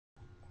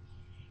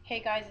Hey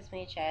guys, it's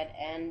me Chad,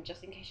 and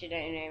just in case you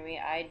don't know me,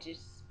 I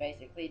just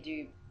basically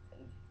do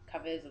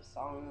covers of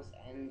songs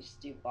and just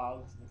do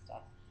vlogs and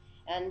stuff.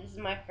 And this is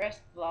my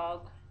first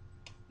vlog,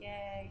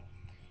 yay!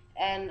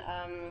 And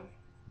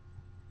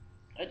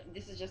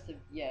this is just a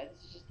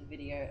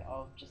video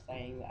of just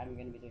saying that I'm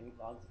gonna be doing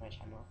vlogs on my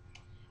channel.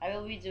 I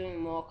will be doing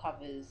more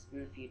covers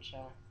in the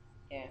future.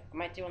 Yeah, I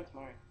might do one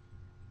tomorrow.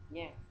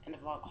 Yeah, and a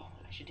vlog. Oh,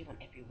 I should do one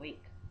every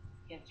week.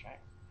 Yeah, that's right.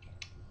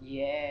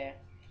 Yeah.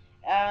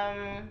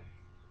 Um.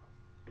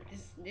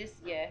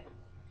 Yeah.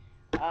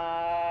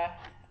 Uh,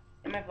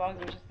 in my vlogs,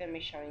 I'm just gonna be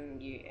showing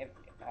you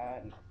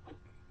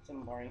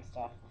some boring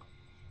stuff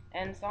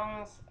and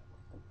songs.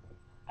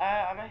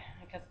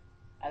 Because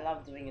I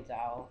love doing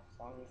Adele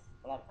songs.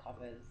 I love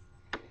covers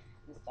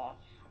and stuff.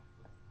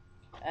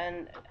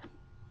 And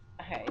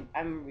okay,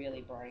 I'm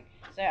really boring,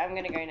 so I'm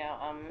gonna go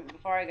now.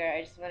 Before I go,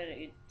 I just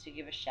wanted to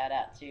give a shout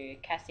out to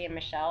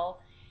CassyAndMichelle,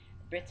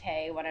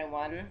 Britte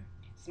 101,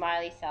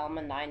 Smiley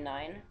Salma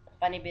 99,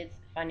 Funny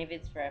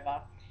Vids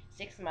Forever,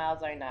 6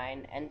 Miles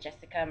 09, and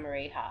Jessica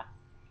Marieha.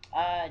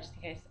 Just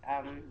in case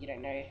you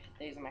don't know,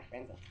 these are my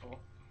friends at school.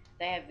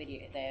 They have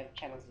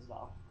channels as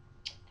well.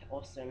 They're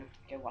awesome.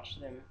 Go watch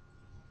them.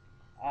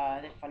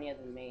 They're funnier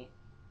than me,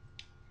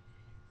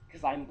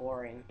 cause I'm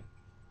boring.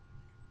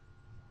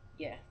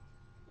 Yeah.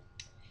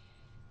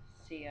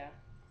 See ya.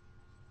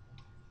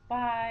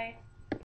 Bye.